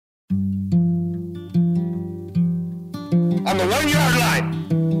on the 1 yard line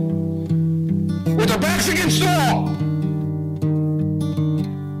with their backs against the wall.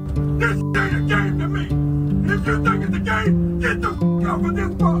 This ain't a game to me. If you think it's a game, get the f*** off of this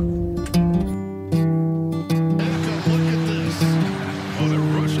box. Look at this. Oh, they're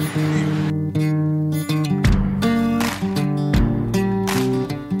rushing.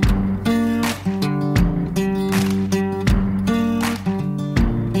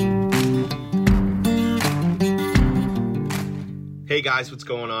 Hey guys, what's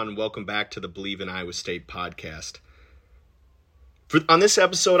going on? Welcome back to the Believe in Iowa State podcast. On this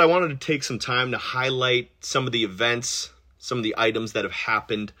episode, I wanted to take some time to highlight some of the events, some of the items that have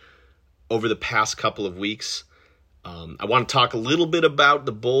happened over the past couple of weeks. I want to talk a little bit about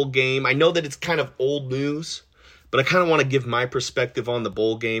the bowl game. I know that it's kind of old news, but I kind of want to give my perspective on the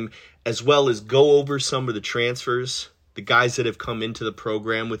bowl game, as well as go over some of the transfers, the guys that have come into the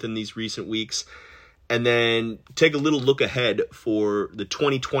program within these recent weeks, and then take a little look ahead for the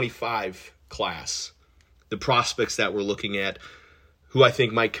 2025 class, the prospects that we're looking at, who I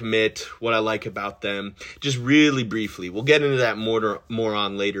think might commit, what I like about them, just really briefly. We'll get into that more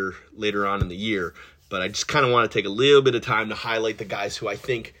on later on in the year, but I just kind of want to take a little bit of time to highlight the guys who I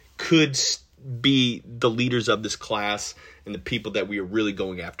think could be the leaders of this class and the people that we are really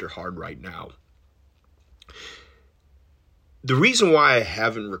going after hard right now. The reason why I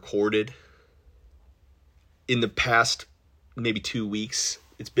haven't recorded in the past maybe 2 weeks,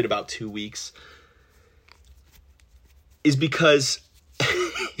 it's been about 2 weeks, is because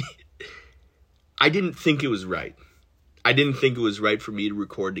I didn't think it was right. I didn't think it was right for me to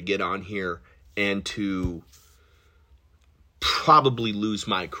record, to get on here, and to probably lose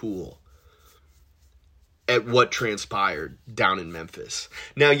my cool at what transpired down in Memphis.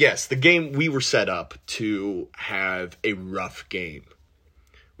 Now, yes, the game, we were set up to have a rough game.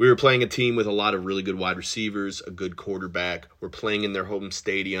 We were playing a team with a lot of really good wide receivers, a good quarterback. We're playing in their home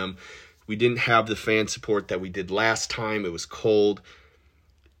stadium. We didn't have the fan support that we did last time. It was cold.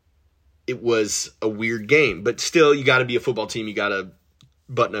 It was a weird game. But still, you got to be a football team. You got to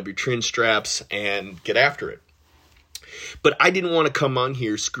button up your chin straps and get after it. But I didn't want to come on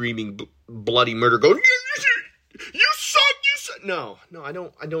here screaming bloody murder, going, you suck, you suck. No, I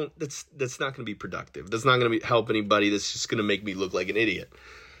don't. That's not going to be productive. That's not going to help anybody. That's just going to make me look like an idiot.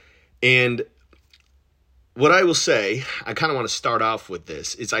 And what I will say, I kind of want to start off with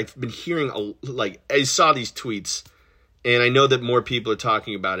this, is I've been hearing, I saw these tweets, and I know that more people are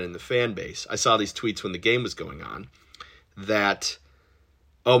talking about it in the fan base. I saw these tweets when the game was going on, that,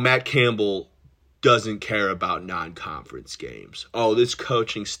 Matt Campbell doesn't care about non-conference games. This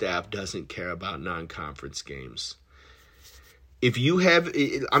coaching staff doesn't care about non-conference games. If you have,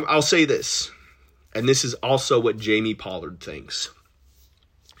 I'll say this, and this is also what Jamie Pollard thinks.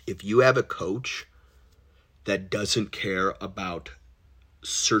 If you have a coach that doesn't care about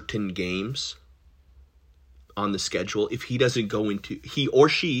certain games on the schedule, if he doesn't go into, he or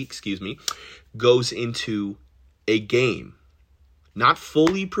she, goes into a game not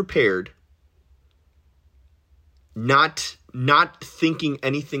fully prepared, not thinking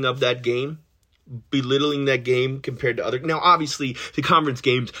anything of that game, belittling that game compared to other. Now, obviously, the conference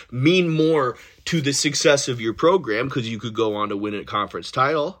games mean more to the success of your program because you could go on to win a conference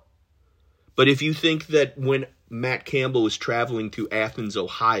title. But if you think that when Matt Campbell was traveling to Athens,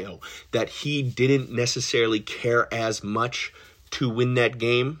 Ohio, that he didn't necessarily care as much to win that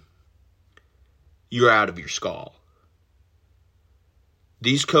game, you're out of your skull.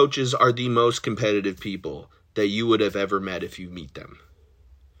 These coaches are the most competitive people that you would have ever met if you meet them.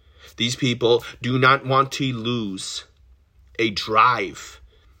 These people do not want to lose a drive.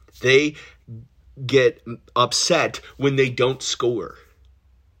 They get upset when they don't score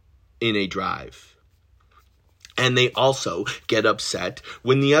in a drive. And they also get upset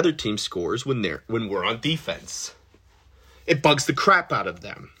when the other team scores when we're on defense. It bugs the crap out of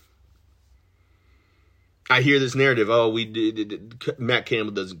them. I hear this narrative, Matt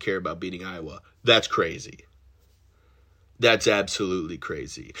Campbell doesn't care about beating Iowa. That's crazy. That's absolutely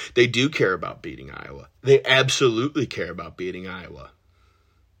crazy. They do care about beating Iowa. They absolutely care about beating Iowa.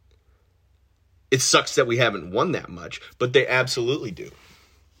 It sucks that we haven't won that much, but they absolutely do.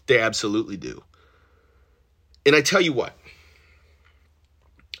 They absolutely do. And I tell you what,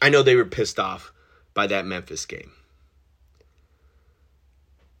 I know they were pissed off by that Memphis game.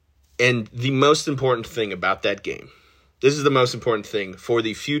 And the most important thing about that game, this is the most important thing for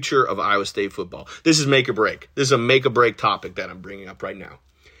the future of Iowa State football. This is make or break. This is a make or break topic that I'm bringing up right now.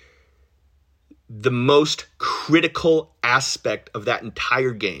 The most critical aspect of that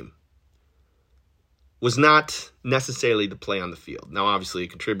entire game was not necessarily the play on the field. Now, obviously, it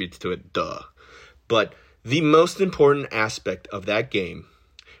contributes to it, but The most important aspect of that game,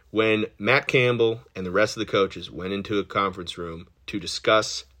 when Matt Campbell and the rest of the coaches went into a conference room to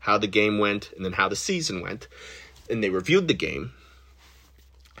discuss how the game went and then how the season went, and they reviewed the game,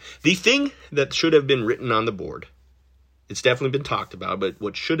 the thing that should have been written on the board, it's definitely been talked about, but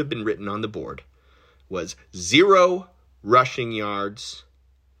what should have been written on the board was 0 rushing yards,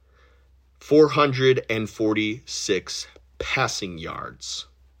 446 passing yards.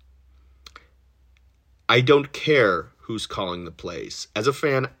 I don't care who's calling the plays. As a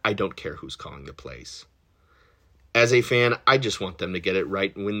fan, I don't care who's calling the plays. As a fan, I just want them to get it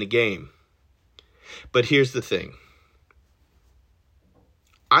right and win the game. But here's the thing.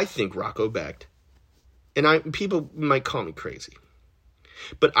 I think Rocco Becht, and people might call me crazy,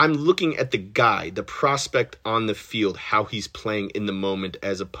 but I'm looking at the guy, the prospect on the field, how he's playing in the moment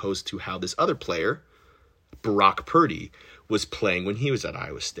as opposed to how this other player, Brock Purdy, was playing when he was at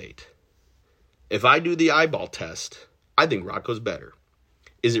Iowa State. If I do the eyeball test, I think Rocco's better.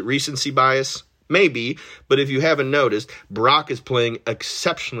 Is it recency bias? Maybe, but if you haven't noticed, Brock is playing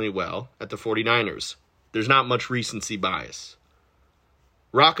exceptionally well at the 49ers. There's not much recency bias.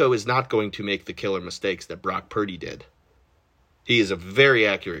 Rocco is not going to make the killer mistakes that Brock Purdy did. He is a very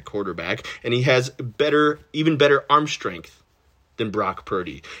accurate quarterback, and he has even better arm strength than Brock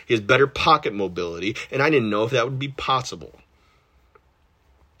Purdy. He has better pocket mobility, and I didn't know if that would be possible.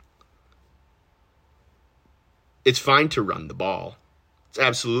 It's fine to run the ball. It's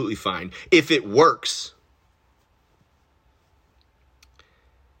absolutely fine if it works.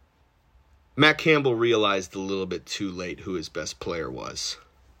 Matt Campbell realized a little bit too late who his best player was.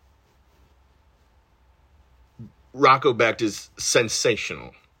 Rocco Becht is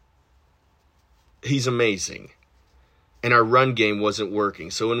sensational. He's amazing. And our run game wasn't working.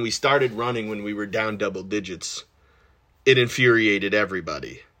 So when we started running when we were down double digits, it infuriated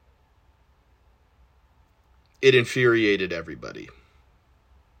everybody. It infuriated everybody.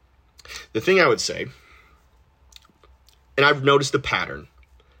 The thing I would say, and I've noticed a pattern.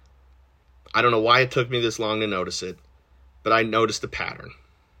 I don't know why it took me this long to notice it, but I noticed a pattern.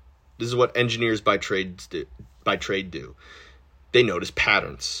 This is what engineers by trade do. They notice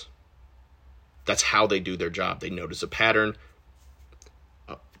patterns. That's how they do their job. They notice a pattern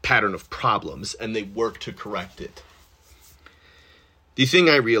of problems, and they work to correct it. The thing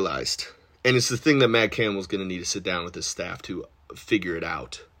I realized, and it's the thing that Matt Campbell's going to need to sit down with his staff to figure it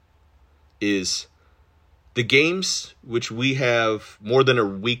out, is the games which we have more than a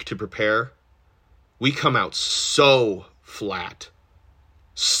week to prepare, we come out so flat.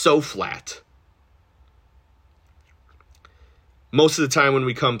 So flat. Most of the time when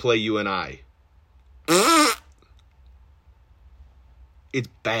we come play you and I, it's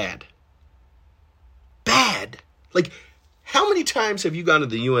bad. Bad. Like, how many times have you gone to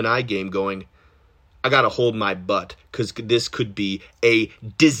the UNI game going, I got to hold my butt because this could be a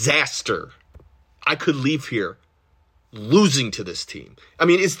disaster. I could leave here losing to this team. I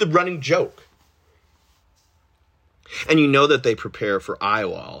mean, it's the running joke. And you know that they prepare for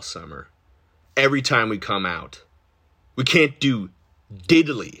Iowa all summer. Every time we come out, we can't do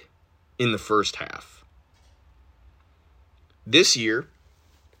diddly in the first half. This year,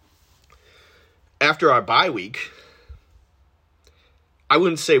 after our bye week, I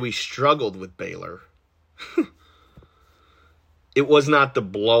wouldn't say we struggled with Baylor. It was not the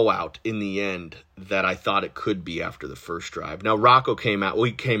blowout in the end that I thought it could be after the first drive. Now, Rocco came out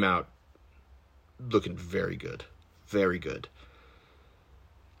looking very good. Very good.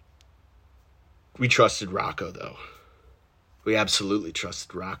 We trusted Rocco, though. We absolutely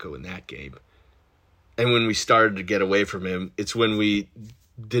trusted Rocco in that game. And when we started to get away from him, it's when we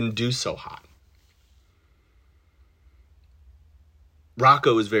didn't do so hot.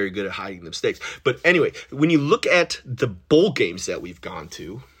 Rocco is very good at hiding the mistakes. But anyway, when you look at the bowl games that we've gone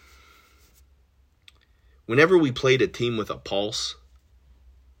to, whenever we played a team with a pulse,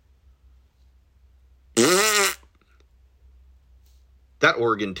 that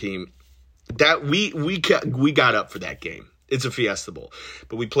Oregon team, that we got up for that game. It's a Fiesta Bowl.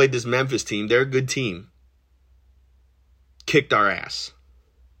 But we played this Memphis team. They're a good team. Kicked our ass.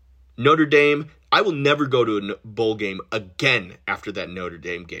 Notre Dame, I will never go to a bowl game again after that Notre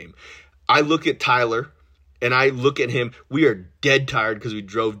Dame game. I look at Tyler, and I look at him. We are dead tired because we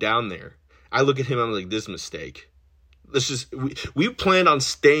drove down there. I look at him, I'm like, this mistake. We planned on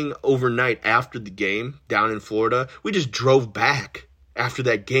staying overnight after the game down in Florida. We just drove back after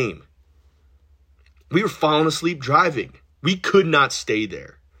that game. We were falling asleep driving. We could not stay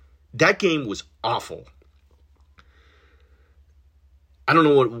there. That game was awful. I don't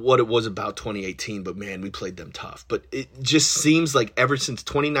know what it was about 2018, but man, we played them tough. But it just seems like ever since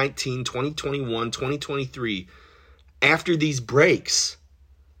 2019, 2021, 2023, after these breaks,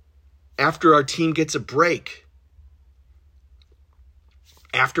 after our team gets a break,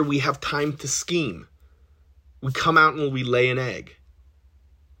 after we have time to scheme, we come out and we lay an egg.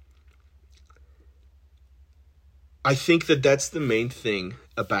 I think that that's the main thing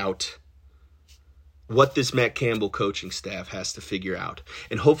about what this Matt Campbell coaching staff has to figure out.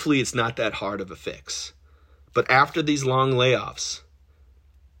 And hopefully it's not that hard of a fix. But after these long layoffs,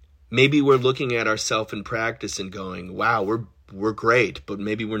 maybe we're looking at ourselves in practice and going, wow, we're great, but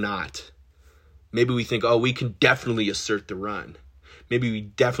maybe we're not. Maybe we think, oh, we can definitely assert the run. Maybe we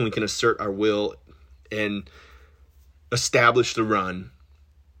definitely can assert our will and establish the run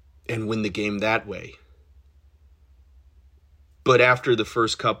and win the game that way. But after the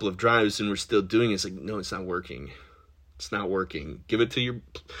first couple of drives and we're still doing it, it's like, no, it's not working. It's not working. Give it to your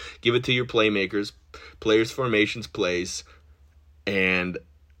playmakers, players, formations, plays, and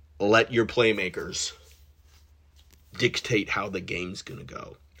let your playmakers dictate how the game's going to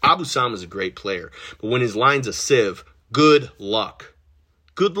go. Abu Sama is a great player, but when his line's a sieve, good luck.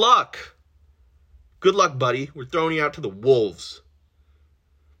 Good luck. Good luck, buddy. We're throwing you out to the wolves.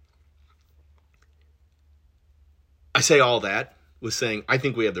 I say all that with saying I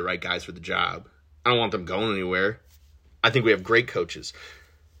think we have the right guys for the job. I don't want them going anywhere. I think we have great coaches.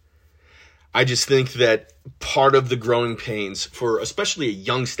 I just think that part of the growing pains for especially a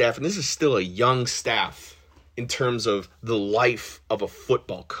young staff, and this is still a young staff in terms of the life of a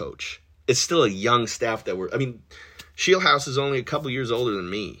football coach. It's still a young staff Shieldhouse is only a couple years older than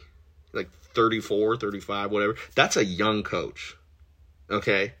me. Like 34, 35, whatever. That's a young coach.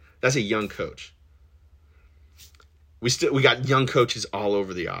 Okay? That's a young coach. We got young coaches all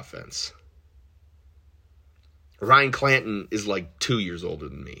over the offense. Ryan Clanton is like 2 years older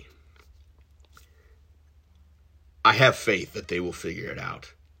than me. I have faith that they will figure it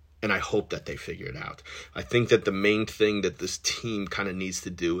out. And I hope that they figure it out. I think that the main thing that this team kind of needs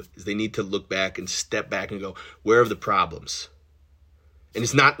to do is they need to look back and step back and go, where are the problems? And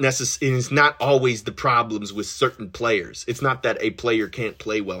it's not always the problems with certain players. It's not that a player can't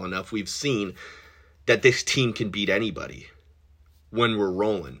play well enough. We've seen that this team can beat anybody when we're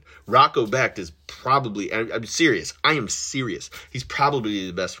rolling. Rocco Becht is probably, I'm serious. I am serious. He's probably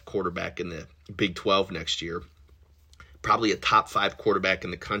the best quarterback in the Big 12 next year. Probably a top 5 quarterback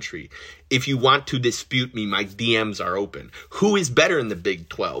in the country. If you want to dispute me, my DMs are open. Who is better in the Big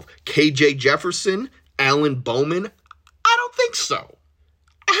 12? KJ Jefferson? Alan Bowman? I don't think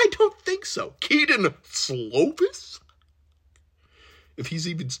so. Keaton Slovis? If he's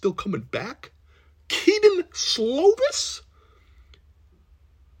even still coming back? Keaton Slovis?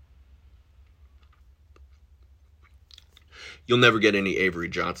 You'll never get any Avery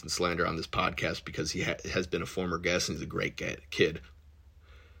Johnson slander on this podcast because he has been a former guest and he's a great kid.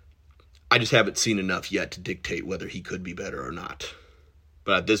 I just haven't seen enough yet to dictate whether he could be better or not.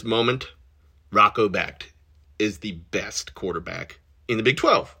 But at this moment, Rocco Becht is the best quarterback in the Big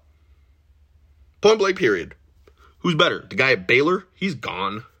 12. Point blank period. Who's better? The guy at Baylor? He's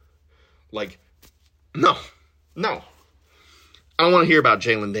gone. No. I don't want to hear about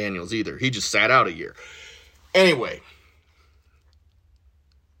Jalen Daniels either. He just sat out a year. Anyway,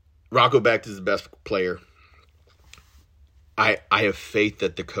 Rocco Becht is the best player. I have faith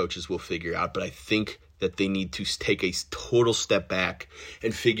that the coaches will figure out, but I think that they need to take a total step back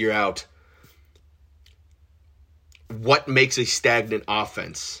and figure out what makes a stagnant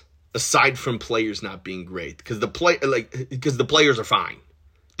offense aside from players not being great. Because the players are fine.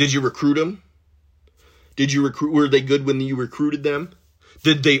 Did you recruit them? Were they good when you recruited them?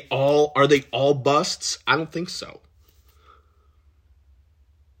 Are they all busts? I don't think so.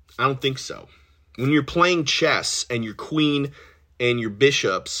 When you're playing chess and your queen and your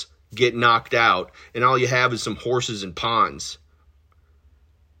bishops get knocked out and all you have is some horses and pawns,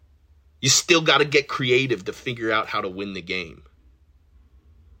 you still got to get creative to figure out how to win the game.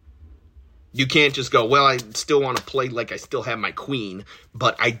 You can't just go, well, I still want to play like I still have my queen,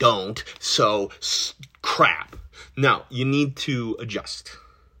 but I don't, so crap. No, you need to adjust.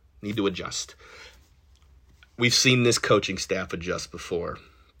 We've seen this coaching staff adjust before.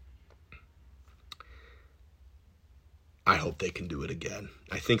 I hope they can do it again.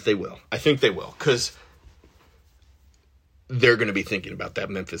 I think they will, because they're going to be thinking about that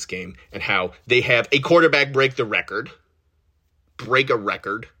Memphis game and how they have a quarterback break a record,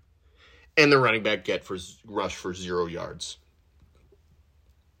 and the running back rush for 0 yards.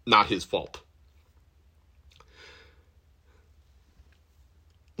 Not his fault.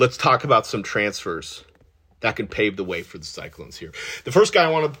 Let's talk about some transfers that can pave the way for the Cyclones here. The first guy I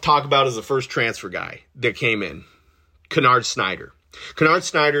want to talk about is the first transfer guy that came in, Kennard Snyder. Kennard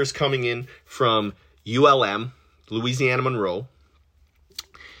Snyder is coming in from ULM, Louisiana Monroe.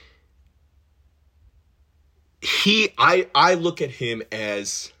 I look at him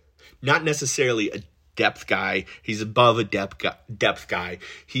as not necessarily a depth guy. He's above a depth guy.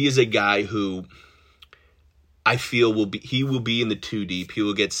 He is a guy who I feel will be in the 2 deep. He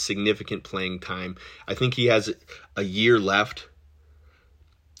will get significant playing time. I think he has a year left.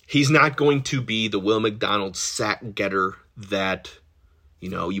 He's not going to be the Will McDonald sack getter that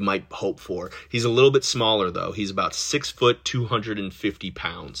you might hope for. He's a little bit smaller though. He's about 6 foot, 250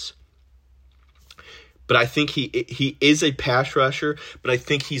 pounds. But I think he is a pass rusher, but I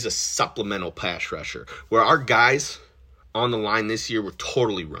think he's a supplemental pass rusher. Where our guys on the line this year were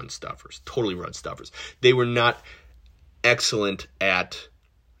totally run stuffers. They were not excellent at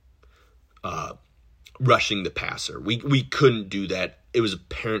rushing the passer. We couldn't do that. It was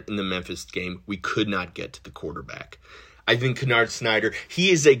apparent in the Memphis game. We could not get to the quarterback. I think Kennard Snyder,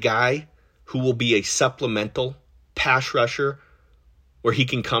 he is a guy who will be a supplemental pass rusher where he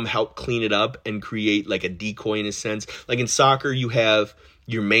can come help clean it up and create like a decoy in a sense. Like in soccer, you have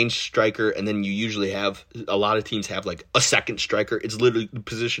your main striker, and then you usually have, a lot of teams have like a second striker. It's literally, the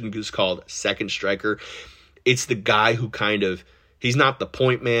position is called second striker. It's the guy who he's not the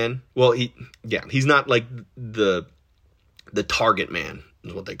point man. Well, he's not like the target man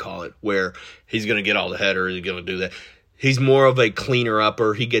is what they call it, where he's going to get all the header, he's going to do that. He's more of a cleaner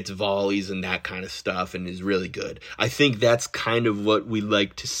upper. He gets volleys and that kind of stuff and is really good. I think that's kind of what we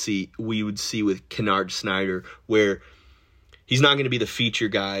would see with Kennard Snyder, where he's not going to be the feature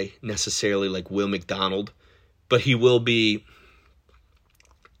guy necessarily like Will McDonald, but he will be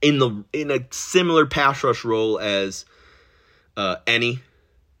in a similar pass rush role as Eni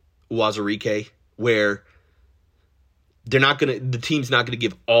Uwazurike, where the team's not going to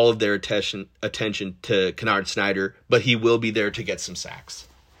give all of their attention to Kennard Snyder, but he will be there to get some sacks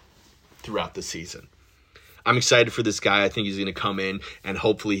throughout the season. I'm excited for this guy. I think he's going to come in, and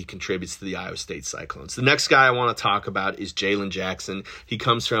hopefully he contributes to the Iowa State Cyclones. The next guy I want to talk about is Jalen Jackson. He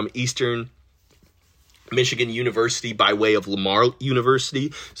comes from Eastern Michigan University by way of Lamar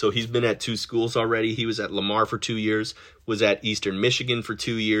University. So he's been at 2 schools already. He was at Lamar for 2 years, was at Eastern Michigan for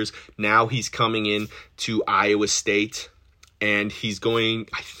 2 years. Now he's coming in to Iowa State, and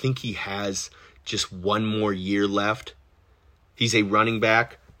I think he has just 1 more year left. He's a running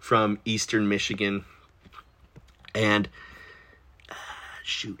back from Eastern Michigan. And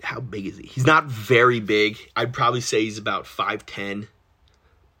how big is he? He's not very big. I'd probably say he's about 5'10",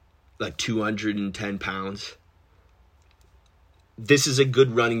 like 210 pounds. This is a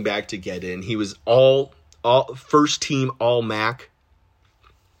good running back to get in. He was all first team All-MAC.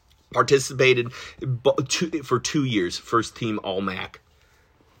 Participated for 2 years, first team All-MAC.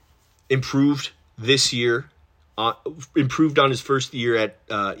 Improved this year. Improved on his first year at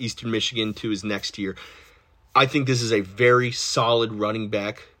Eastern Michigan to his next year. I think this is a very solid running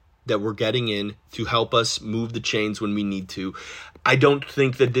back that we're getting in to help us move the chains when we need to. I don't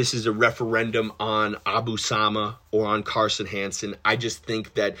think that this is a referendum on Abu Sama or on Carson Hansen. I just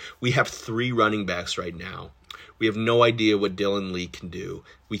think that we have 3 running backs right now. We have no idea what Dylan Lee can do.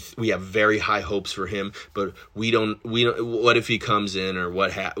 We have very high hopes for him, but we don't. What if he comes in, or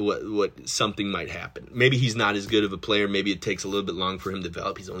what something might happen? Maybe he's not as good of a player. Maybe it takes a little bit long for him to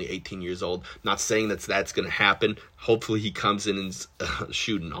develop. He's only 18 years old. Not saying that's going to happen. Hopefully he comes in and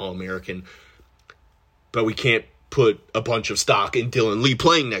shoot an All-American. But we can't put a bunch of stock in Dylan Lee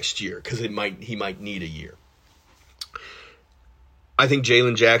playing next year because he might need a year. I think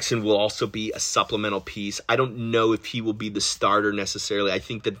Jalen Jackson will also be a supplemental piece. I don't know if he will be the starter necessarily. I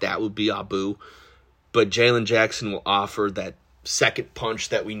think that will be Abu. But Jalen Jackson will offer that second punch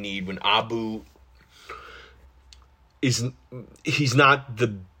that we need when Abu he's not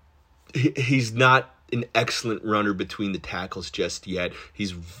an excellent runner between the tackles just yet.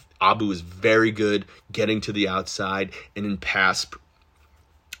 Abu is very good getting to the outside and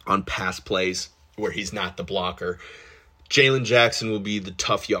on pass plays where he's not the blocker. Jalen Jackson will be the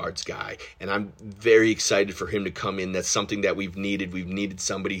tough yards guy, and I'm very excited for him to come in. That's something that we've needed. We've needed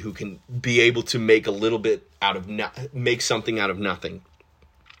somebody who can be able to make make something out of nothing,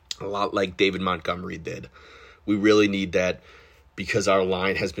 a lot like David Montgomery did. We really need that because our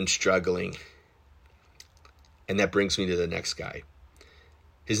line has been struggling, and that brings me to the next guy.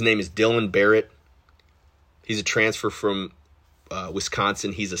 His name is Dylan Barrett. He's a transfer from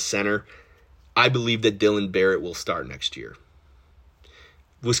Wisconsin. He's a center. I believe that Dylan Barrett will start next year.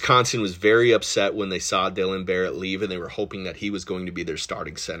 Wisconsin was very upset when they saw Dylan Barrett leave, and they were hoping that he was going to be their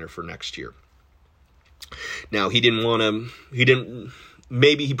starting center for next year. Now,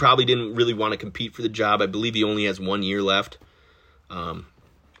 maybe he probably didn't really want to compete for the job. I believe he only has 1 year left. Let's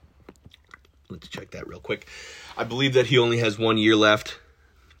check that real quick. I believe that he only has 1 year left.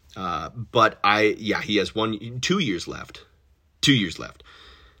 But he has 2 years left. 2 years left.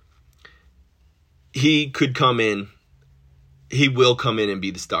 He could come in. He will come in and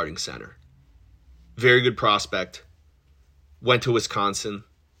be the starting center. Very good prospect. Went to Wisconsin.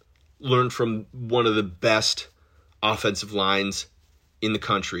 Learned from one of the best offensive lines in the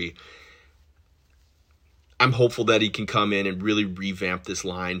country. I'm hopeful that he can come in and really revamp this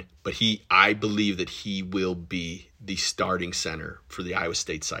line, but I believe that he will be the starting center for the Iowa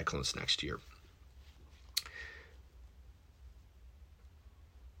State Cyclones next year.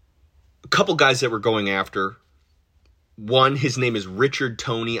 A couple guys that we're going after. One, his name is Richard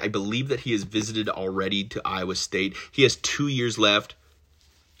Toney. I believe that he has visited already to Iowa State. He has 2 years left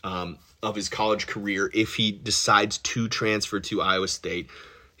of his college career if he decides to transfer to Iowa State.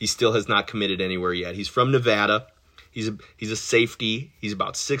 He still has not committed anywhere yet. He's from Nevada. He's a safety. He's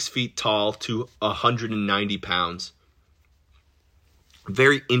about 6 feet tall to 190 pounds.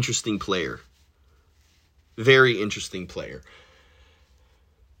 Very interesting player. Very interesting player.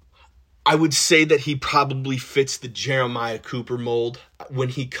 I would say that he probably fits the Jeremiah Cooper mold. When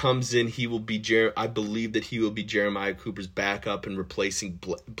he comes in, I believe that he will be Jeremiah Cooper's backup and replacing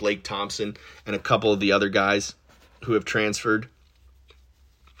Blake Thompson and a couple of the other guys who have transferred.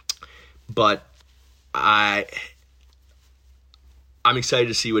 But I'm excited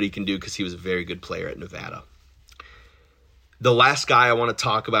to see what he can do because he was a very good player at Nevada. The last guy I want to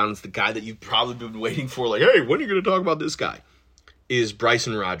talk about is the guy that you've probably been waiting for. Like, hey, when are you going to talk about this guy? Is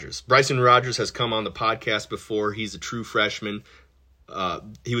Bryson Rogers. Bryson Rogers has come on the podcast before. He's a true freshman.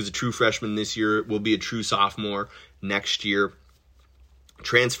 He was a true freshman this year. Will be a true sophomore next year.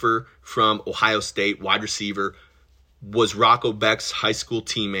 Transfer from Ohio State, wide receiver. Was Rocco Beck's high school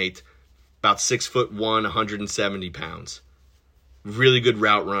teammate. About 6'1", 170 pounds. Really good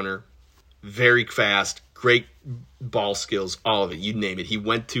route runner. Very fast. Great ball skills. All of it. You name it. He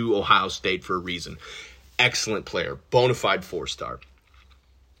went to Ohio State for a reason. Excellent player. Bona fide 4-star.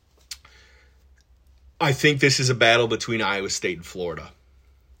 I think this is a battle between Iowa State and Florida.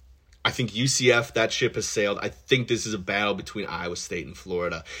 I think UCF, that ship has sailed. I think this is a battle between Iowa State and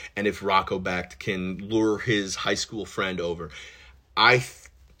Florida. And if Rocco Becht can lure his high school friend over, I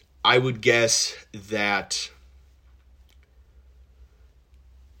would guess that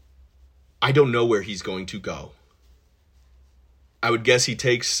I don't know where he's going to go. I would guess he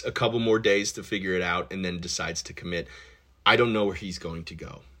takes a couple more days to figure it out and then decides to commit. I don't know where he's going to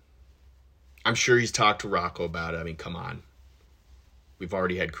go. I'm sure he's talked to Rocco about it. I mean, come on. We've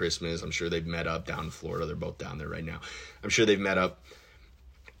already had Christmas. I'm sure they've met up down in Florida. They're both down there right now. I'm sure they've met up.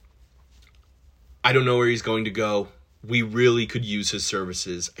 I don't know where he's going to go. We really could use his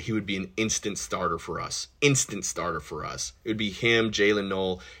services. He would be an instant starter for us. Instant starter for us. It would be him, Jalen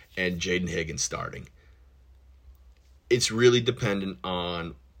Knoll, and Jaden Higgins starting. It's really dependent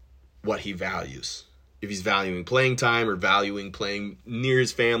on what he values. If he's valuing playing time or valuing playing near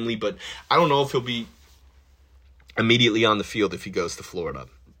his family. But I don't know if he'll be immediately on the field if he goes to Florida.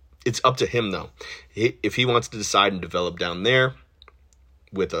 It's up to him, though. If he wants to decide and develop down there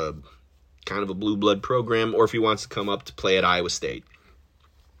with a kind of a blue blood program, or if he wants to come up to play at Iowa State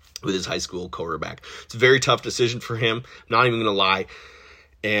with his high school quarterback. It's a very tough decision for him. I'm not even going to lie.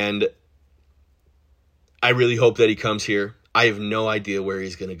 And I really hope that he comes here. I have no idea where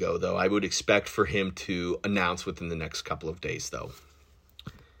he's going to go, though. I would expect for him to announce within the next couple of days, though.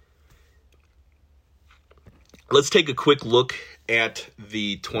 Let's take a quick look at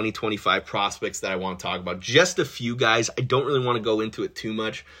the 2025 prospects that I want to talk about. Just a few guys. I don't really want to go into it too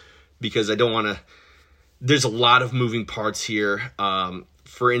much because I don't want to. There's a lot of moving parts here.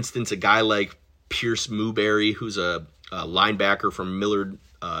 For instance, a guy like Pierce Mooberry, who's a linebacker from Millard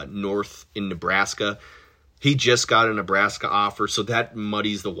North in Nebraska. He just got a Nebraska offer, so that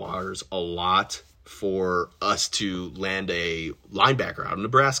muddies the waters a lot for us to land a linebacker out of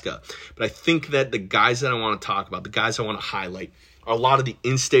Nebraska. But I think that the guys that I want to talk about, the guys I want to highlight, are a lot of the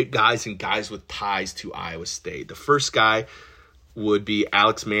in-state guys and guys with ties to Iowa State. The first guy would be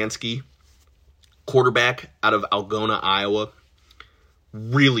Alex Mansky, quarterback out of Algona, Iowa.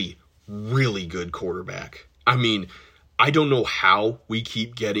 Really, really good quarterback. I mean, I don't know how we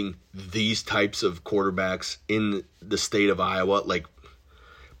keep getting these types of quarterbacks in the state of Iowa,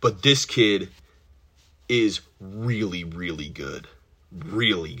 but this kid is really, really good.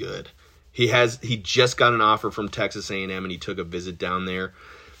 Really good. He just got an offer from Texas A&M and he took a visit down there.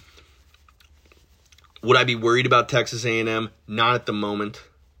 Would I be worried about Texas A&M? Not at the moment.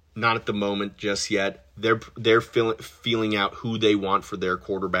 Not at the moment just yet. They're feeling out who they want for their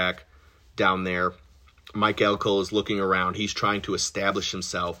quarterback down there. Mike Elko is looking around. He's trying to establish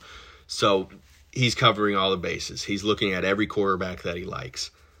himself. So he's covering all the bases. He's looking at every quarterback that he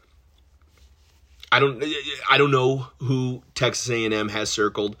likes. I don't know who Texas A&M has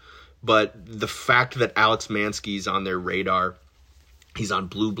circled, but the fact that Alex Mansky's on their radar, he's on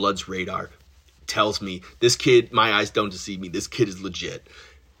Blue Blood's radar, tells me this kid, my eyes don't deceive me, this kid is legit.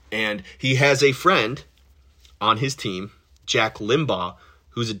 And he has a friend on his team, Jack Limbaugh,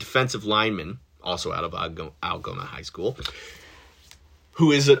 who's a defensive lineman, also out of Algona High School,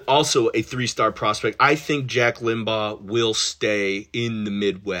 who is also a 3-star prospect. I think Jack Limbaugh will stay in the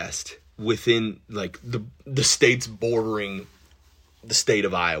Midwest, within like the states bordering the state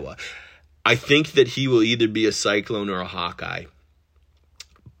of Iowa. I think that he will either be a Cyclone or a Hawkeye.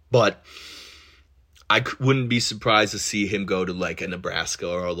 But I wouldn't be surprised to see him go to like a Nebraska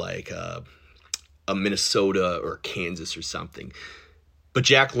or like a Minnesota or Kansas or something. But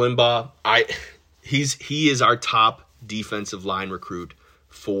Jack Limbaugh, he is our top defensive line recruit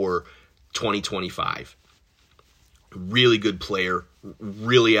for 2025. Really good player,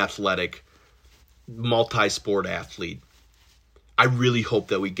 really athletic, multi-sport athlete. I really hope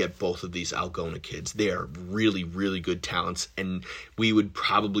that we get both of these Algona kids. They are really, really good talents, and we would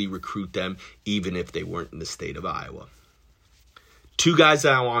probably recruit them even if they weren't in the state of Iowa. 2 guys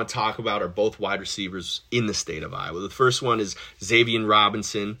that I want to talk about are both wide receivers in the state of Iowa. The first one is Xavier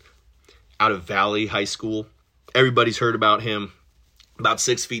Robinson out of Valley High School. Everybody's heard about him. About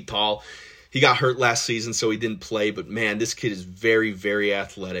 6 feet tall. He got hurt last season, so he didn't play. But, man, this kid is very, very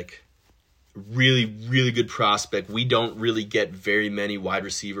athletic. Really, really good prospect. We don't really get very many wide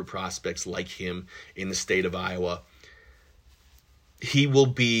receiver prospects like him in the state of Iowa. He will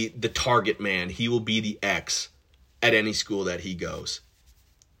be the target man. He will be the X at any school that he goes.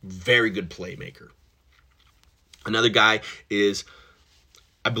 Very good playmaker. Another guy is,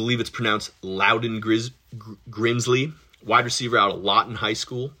 I believe it's pronounced Loudon Grimsley, wide receiver out of Lawton High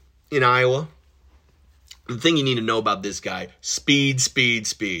School in Iowa. The thing you need to know about this guy, speed.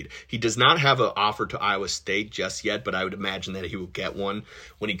 He does not have an offer to Iowa State just yet, but I would imagine that he will get one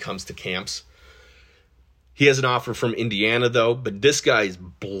when he comes to camps. He has an offer from Indiana, though, but this guy is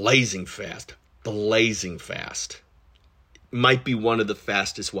blazing fast. Might be one of the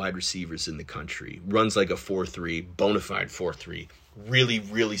fastest wide receivers in the country. Runs like a 4.3, bona fide 4.3. Really,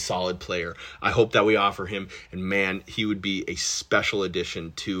 really solid player. I hope that we offer him. And, man, he would be a special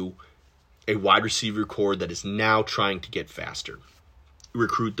addition to a wide receiver core that is now trying to get faster.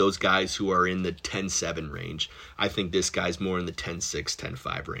 Recruit those guys who are in the 10-7 range. I think this guy's more in the 10-6,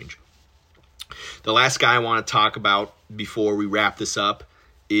 10-5 range. The last guy I want to talk about before we wrap this up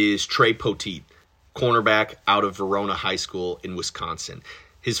is Trey Poteet, cornerback out of Verona High School in Wisconsin.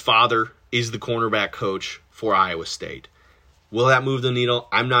 His father is the cornerback coach for Iowa State. Will that move the needle?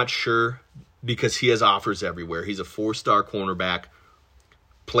 I'm not sure because he has offers everywhere. He's a 4-star cornerback,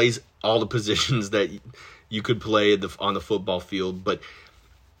 plays all the positions that you could play on the football field, but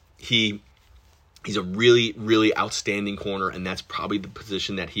he's a really, really outstanding corner, and that's probably the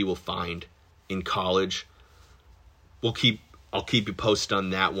position that he will find in college. I'll keep you posted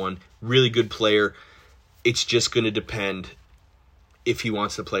on that one. Really good player. It's just going to depend if he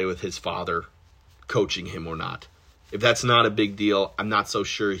wants to play with his father coaching him or not. If that's not a big deal, I'm not so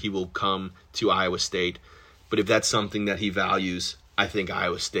sure he will come to Iowa State. But if that's something that he values, I think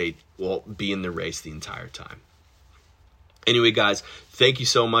Iowa State will be in the race the entire time. Anyway, guys, thank you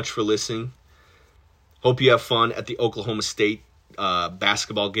so much for listening. Hope you have fun at the Oklahoma State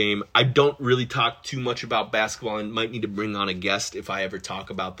basketball game. I don't really talk too much about basketball and might need to bring on a guest if I ever talk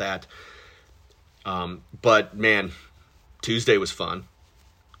about that. But, man, Tuesday was fun.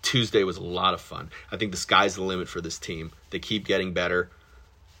 Tuesday was a lot of fun. I think the sky's the limit for this team. They keep getting better.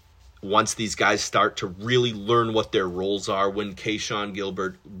 Once these guys start to really learn what their roles are, when Kayshawn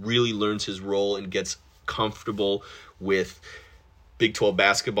Gilbert really learns his role and gets comfortable with Big 12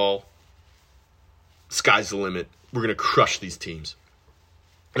 basketball, sky's the limit. We're going to crush these teams.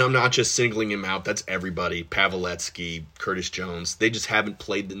 And I'm not just singling him out. That's everybody. Pavletsky, Curtis Jones. They just haven't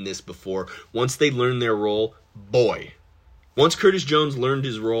played in this before. Once they learn their role, boy. Once Curtis Jones learned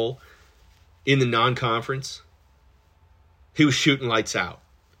his role in the non-conference, he was shooting lights out.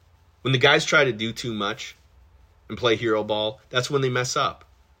 When the guys try to do too much and play hero ball, that's when they mess up.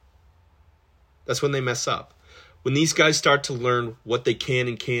 When these guys start to learn what they can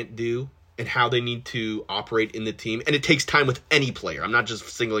and can't do and how they need to operate in the team, and it takes time with any player. I'm not just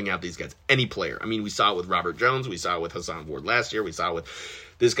singling out these guys. Any player. I mean, we saw it with Robert Jones. We saw it with Hassan Ward last year. We saw it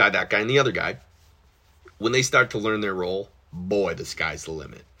with this guy, that guy, and the other guy. When they start to learn their role, boy, the sky's the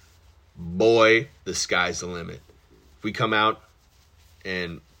limit. boy, the sky's the limit. If we come out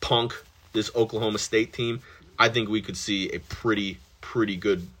and punk this Oklahoma State team, I think we could see a pretty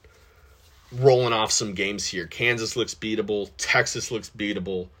good rolling off some games here. Kansas looks beatable. Texas looks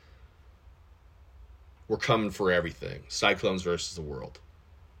beatable. We're coming for everything. Cyclones versus the world.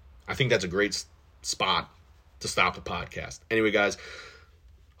 I think that's a great spot to stop the podcast. Anyway, guys,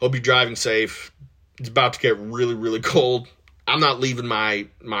 hope you're driving safe. It's about to get really cold. I'm not leaving my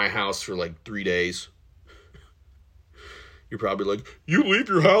house for like 3 days. You're probably like, you leave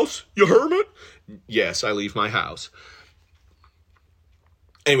your house, you hermit? Yes, I leave my house.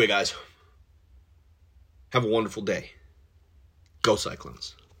 Anyway, guys, have a wonderful day. Go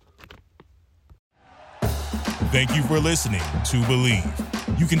Cyclones. Thank you for listening to Believe.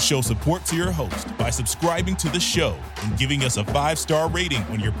 You can show support to your host by subscribing to the show and giving us a 5-star rating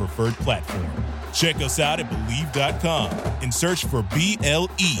on your preferred platform. Check us out at Believe.com and search for BLEAV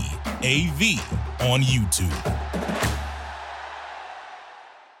on YouTube.